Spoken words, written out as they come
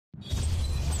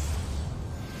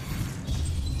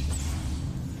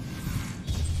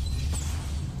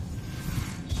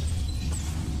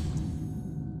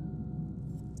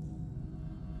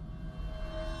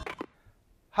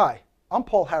Hi, I'm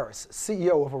Paul Harris,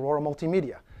 CEO of Aurora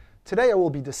Multimedia. Today I will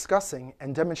be discussing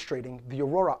and demonstrating the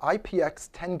Aurora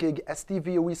IPX 10GB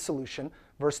SDVoE solution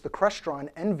versus the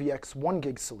Crestron NVX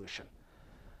 1GB solution.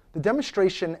 The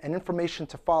demonstration and information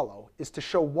to follow is to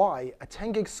show why a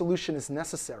 10GB solution is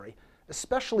necessary,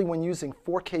 especially when using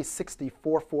 4K 60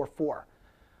 444.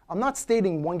 I'm not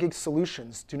stating 1GB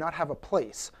solutions do not have a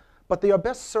place, but they are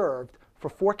best served for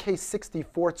 4K 60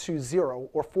 420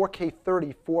 or 4K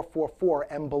 30 444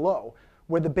 and below,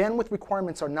 where the bandwidth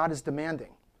requirements are not as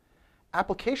demanding.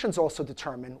 Applications also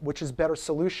determine which is better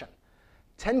solution.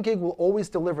 10GB will always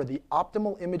deliver the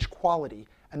optimal image quality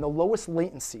and the lowest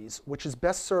latencies, which is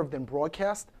best served in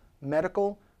broadcast,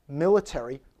 medical,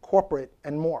 military, corporate,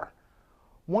 and more.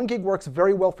 1GB works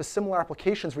very well for similar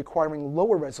applications requiring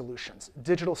lower resolutions,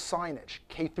 digital signage,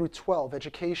 K-12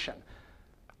 education.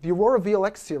 The Aurora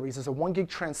VLX series is a 1GB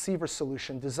transceiver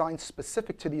solution designed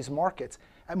specific to these markets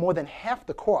at more than half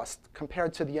the cost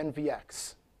compared to the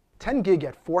NVX. 10GB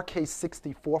at 4K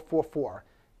 60 444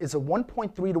 is a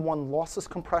 1.3 to 1 lossless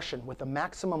compression with a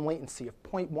maximum latency of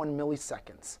 0.1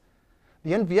 milliseconds.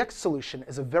 The NVX solution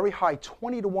is a very high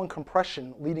 20 to 1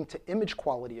 compression leading to image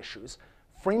quality issues,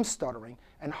 frame stuttering,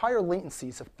 and higher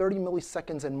latencies of 30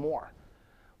 milliseconds and more.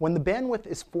 When the bandwidth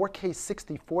is 4K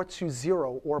 60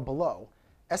 420 or below,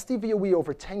 SDVoE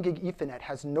over 10GB Ethernet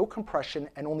has no compression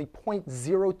and only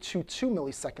 0.022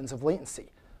 milliseconds of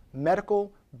latency.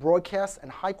 Medical, broadcast, and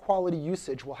high-quality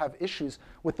usage will have issues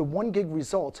with the 1GB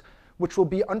result, which will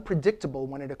be unpredictable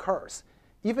when it occurs.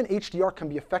 Even HDR can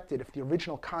be affected if the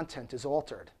original content is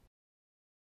altered.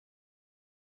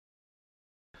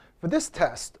 For this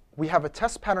test, we have a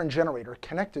test pattern generator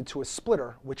connected to a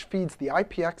splitter which feeds the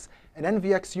IPX and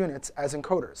NVX units as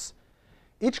encoders.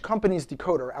 Each company's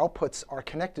decoder outputs are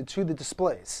connected to the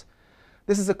displays.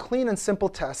 This is a clean and simple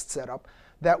test setup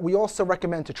that we also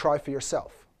recommend to try for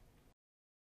yourself.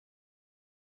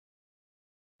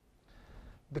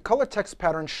 The color text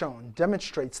pattern shown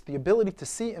demonstrates the ability to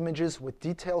see images with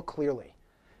detail clearly.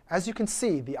 As you can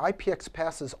see, the IPX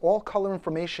passes all color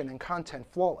information and content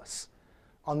flawless.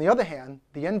 On the other hand,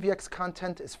 the NVX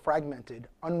content is fragmented,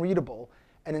 unreadable,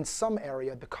 and in some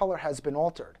area the color has been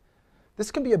altered.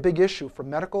 This can be a big issue for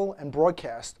medical and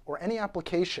broadcast or any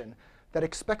application that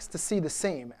expects to see the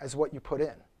same as what you put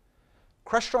in.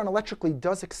 Crestron electrically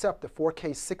does accept the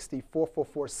 4K 60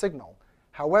 444 signal.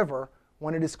 However,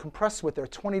 when it is compressed with their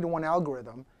 20 to 1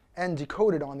 algorithm and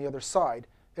decoded on the other side,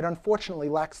 it unfortunately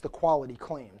lacks the quality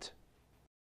claimed.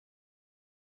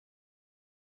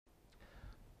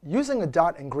 Using a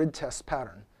dot and grid test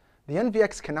pattern, the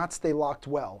NVX cannot stay locked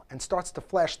well and starts to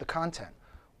flash the content.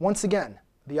 Once again,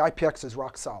 the IPX is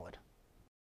rock solid.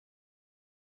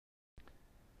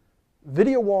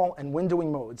 Video wall and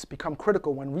windowing modes become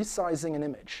critical when resizing an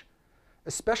image.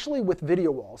 Especially with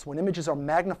video walls, when images are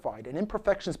magnified and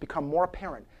imperfections become more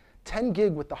apparent,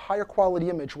 10GB with the higher quality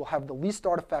image will have the least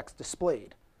artifacts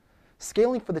displayed.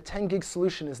 Scaling for the 10GB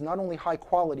solution is not only high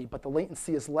quality, but the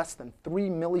latency is less than 3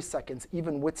 milliseconds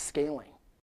even with scaling.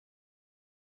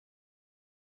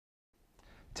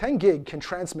 10GB can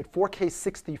transmit 4K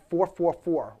 60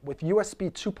 444 with USB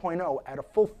 2.0 at a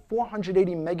full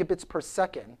 480 megabits per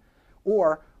second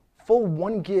or full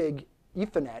 1GB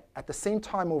Ethernet at the same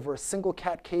time over a single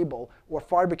CAT cable or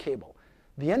fiber cable.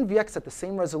 The NVX at the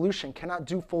same resolution cannot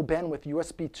do full bandwidth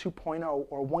USB 2.0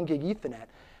 or 1GB Ethernet,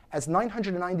 as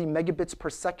 990 megabits per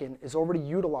second is already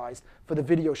utilized for the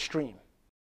video stream.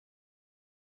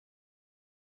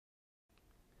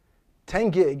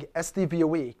 10GB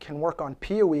SDVoE can work on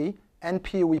PoE and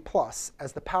PoE+,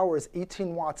 as the power is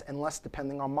 18 watts and less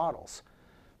depending on models.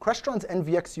 Crestron's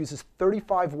NVX uses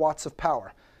 35 watts of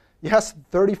power. Yes,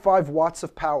 35 watts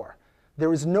of power.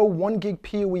 There is no 1GB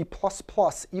PoE++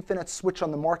 Ethernet switch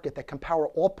on the market that can power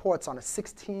all ports on a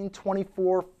 16,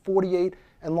 24, 48,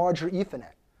 and larger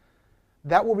Ethernet.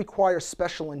 That will require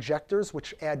special injectors,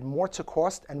 which add more to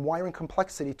cost and wiring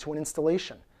complexity to an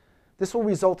installation. This will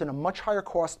result in a much higher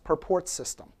cost per port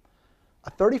system. A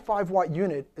 35-watt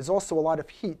unit is also a lot of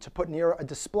heat to put near a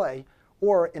display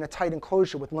or in a tight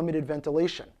enclosure with limited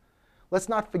ventilation. Let's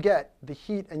not forget the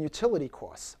heat and utility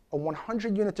costs. A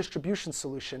 100-unit distribution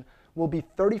solution will be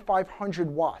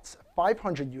 3,500 watts,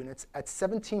 500 units at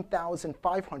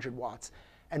 17,500 watts,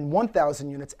 and 1,000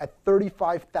 units at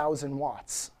 35,000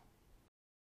 watts.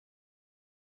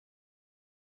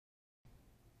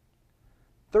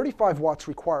 35 watts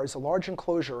requires a large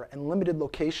enclosure and limited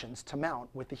locations to mount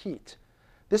with the heat.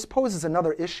 This poses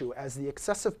another issue as the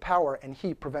excessive power and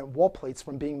heat prevent wall plates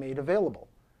from being made available.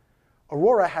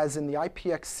 Aurora has in the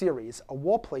IPX series a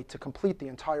wall plate to complete the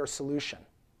entire solution.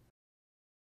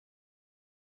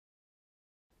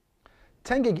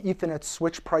 10 gig Ethernet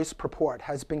switch price per port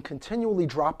has been continually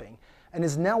dropping and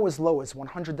is now as low as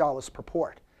 $100 per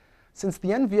port. Since the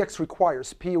NVX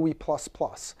requires PoE++,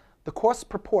 the cost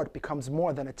per port becomes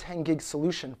more than a 10 gig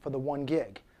solution for the 1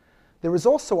 gig. There is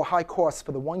also a high cost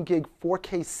for the 1 gig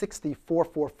 4K60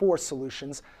 444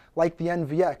 solutions like the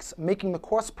NVX, making the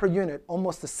cost per unit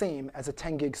almost the same as a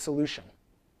 10 gig solution.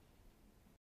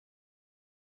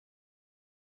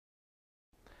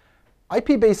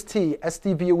 IP-based-T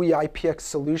SDVoE IPX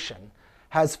solution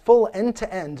has full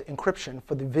end-to-end encryption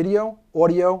for the video,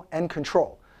 audio, and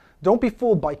control. Don't be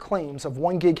fooled by claims of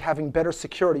 1 gig having better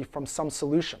security from some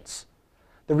solutions.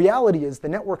 The reality is the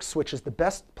network switch is the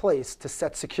best place to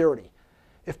set security.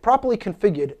 If properly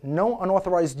configured, no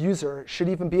unauthorized user should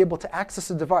even be able to access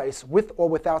a device with or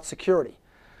without security.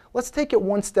 Let's take it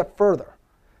one step further.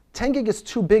 10 gig is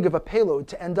too big of a payload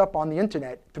to end up on the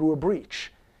internet through a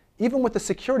breach. Even with a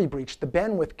security breach, the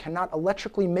bandwidth cannot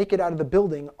electrically make it out of the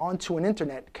building onto an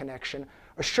internet connection,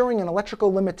 assuring an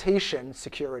electrical limitation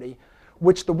security,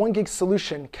 which the 1 gig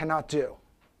solution cannot do.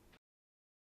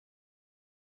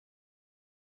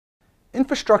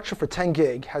 Infrastructure for 10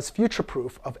 gig has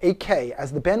future-proof of 8K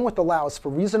as the bandwidth allows for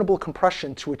reasonable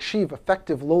compression to achieve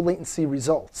effective low-latency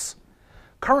results.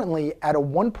 Currently, at a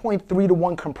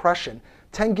 1.3-to-1 compression,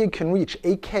 10 gig can reach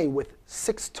 8K with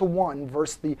 6-to-1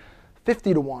 versus the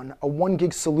 50-to-1 a 1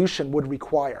 gig solution would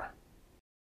require.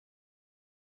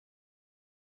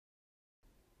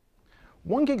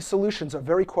 1 gig solutions are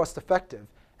very cost effective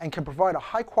and can provide a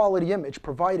high quality image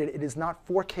provided it is not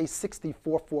 4K60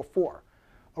 444.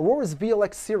 Aurora's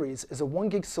VLX series is a 1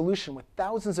 gig solution with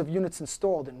thousands of units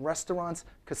installed in restaurants,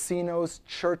 casinos,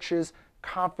 churches,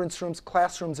 conference rooms,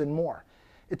 classrooms, and more.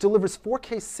 It delivers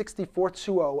 4K60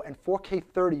 420 and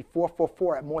 4K30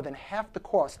 444 at more than half the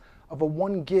cost of a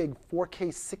 1 gig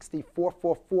 4K60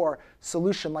 444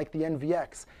 solution like the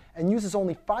NVX, and uses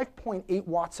only 5.8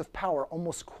 watts of power,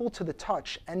 almost cool to the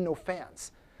touch, and no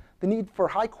fans. The need for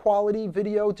high quality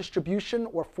video distribution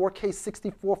or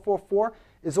 4K60 444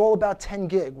 is all about 10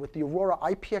 gig, with the Aurora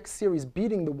IPX series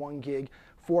beating the 1 gig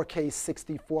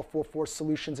 4K60 444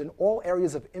 solutions in all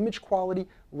areas of image quality,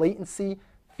 latency,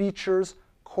 features,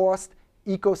 cost,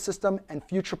 ecosystem, and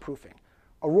future-proofing.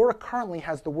 Aurora currently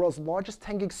has the world's largest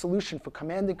 10 gig solution for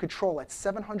command and control at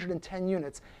 710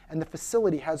 units, and the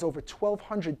facility has over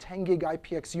 1,200 10 gig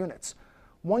IPX units.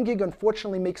 1 gig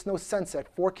unfortunately makes no sense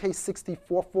at 4K60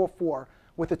 444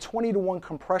 with a 20-to-1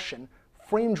 compression,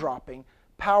 frame dropping,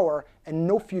 power, and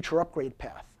no future upgrade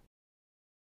path.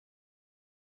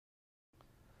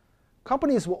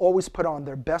 Companies will always put on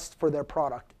their best for their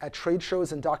product at trade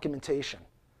shows and documentation.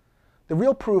 The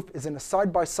real proof is in a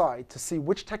side-by-side to see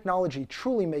which technology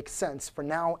truly makes sense for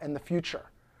now and the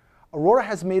future. Aurora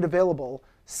has made available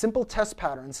simple test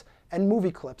patterns and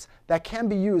movie clips that can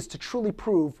be used to truly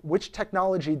prove which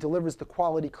technology delivers the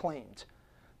quality claimed.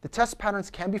 The test patterns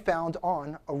can be found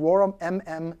on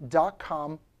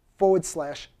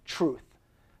auroramm.com/truth.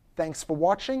 Thanks for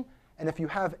watching, and if you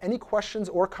have any questions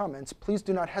or comments, please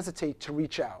do not hesitate to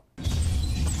reach out.